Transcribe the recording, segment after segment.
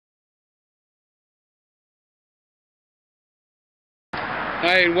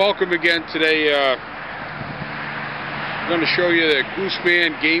Hi, and welcome again. Today I'm going to show you the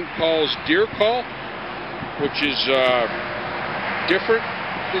Gooseman Game Calls deer call, which is different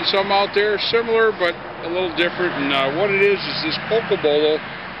than some out there, similar but a little different. And what it is this cocobolo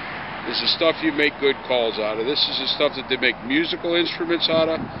is the stuff you make good calls out of. This is the stuff that they make musical instruments out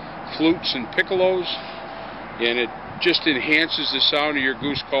of, flutes and piccolos, and it just enhances the sound of your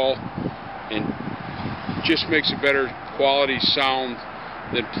goose call and just makes a better quality sound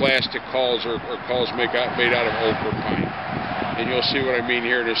than plastic calls or calls made out of oak or pine. And you'll see what I mean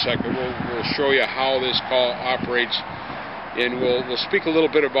here in a second. We'll show you how this call operates, and we'll speak a little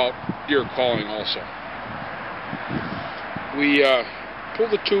bit about deer calling also. We pull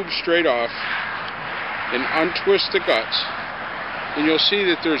the tube straight off and untwist the guts, and you'll see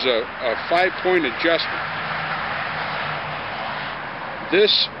that there's a 5-point adjustment.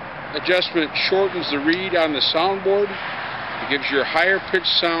 This adjustment shortens the reed on the soundboard. It gives you a higher pitched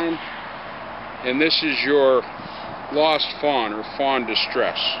sound, and this is your lost fawn or fawn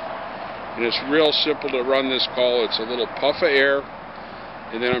distress. And it's real simple to run this call. It's a little puff of air,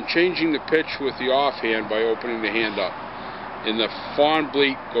 and then I'm changing the pitch with the offhand by opening the hand up. And the fawn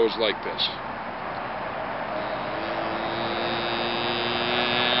bleat goes like this.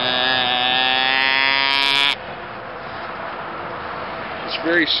 It's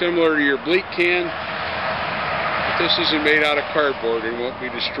very similar to your bleat can, but this isn't made out of cardboard and won't be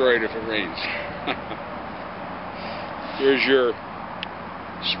destroyed if it rains. Here's your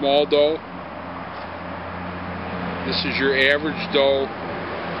small doe. This is your average doe,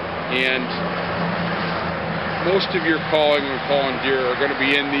 and most of your calling when calling deer are going to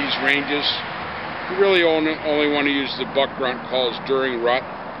be in these ranges. You really only want to use the buck grunt calls during rut.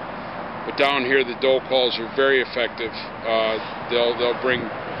 But down here, the doe calls are very effective. They'll bring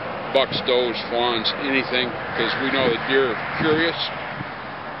bucks, does, fawns, anything, because we know that deer are curious,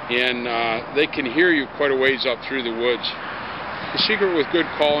 and they can hear you quite a ways up through the woods. The secret with good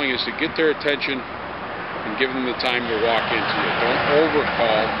calling is to get their attention and give them the time to walk into you. Don't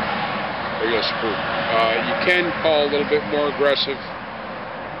over-call, or you'll spook. You can call a little bit more aggressive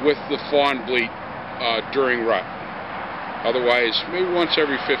with the fawn bleat during rut. Otherwise, maybe once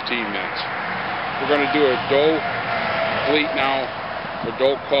every 15 minutes. We're going to do a doe bleat now, or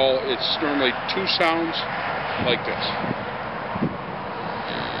doe call. It's normally 2 sounds like this.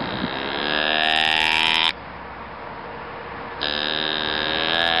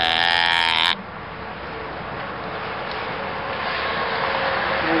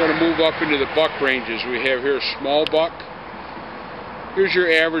 We're going to move up into the buck ranges. We have here a small buck. Here's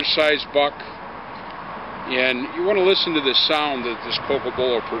your average size buck. And you want to listen to the sound that this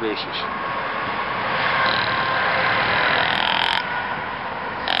cocobolo produces.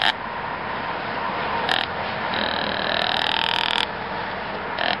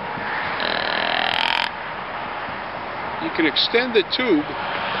 You can extend the tube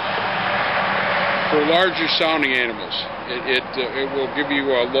for larger sounding animals. It will give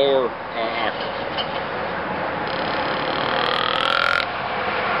you a lower octave.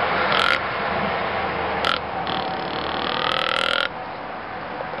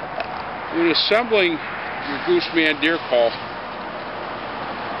 When assembling your Gooseman deer call,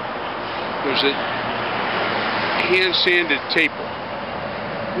 there's a hand-sanded taper.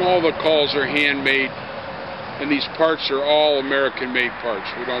 And all the calls are handmade, and these parts are all American-made parts.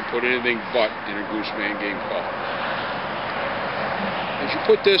 We don't put anything but in a Gooseman game call. As you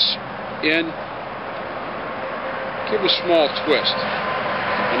put this in, give a small twist,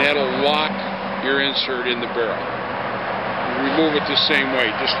 and that'll lock your insert in the barrel. Remove it the same way,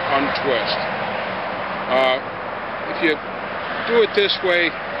 just untwist. If you do it this way,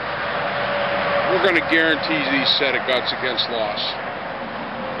 we're going to guarantee these set of guts against loss.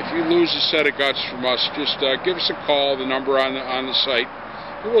 If you lose a set of guts from us, just give us a call, the number on the site,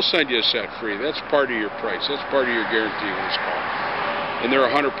 and we'll send you a set free. That's part of your price. That's part of your guarantee with this call. And they're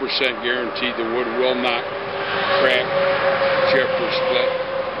 100% guaranteed the wood will not crack, chip, or split.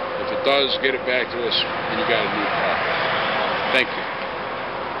 If it does, get it back to us, and you got a new call. Thank you.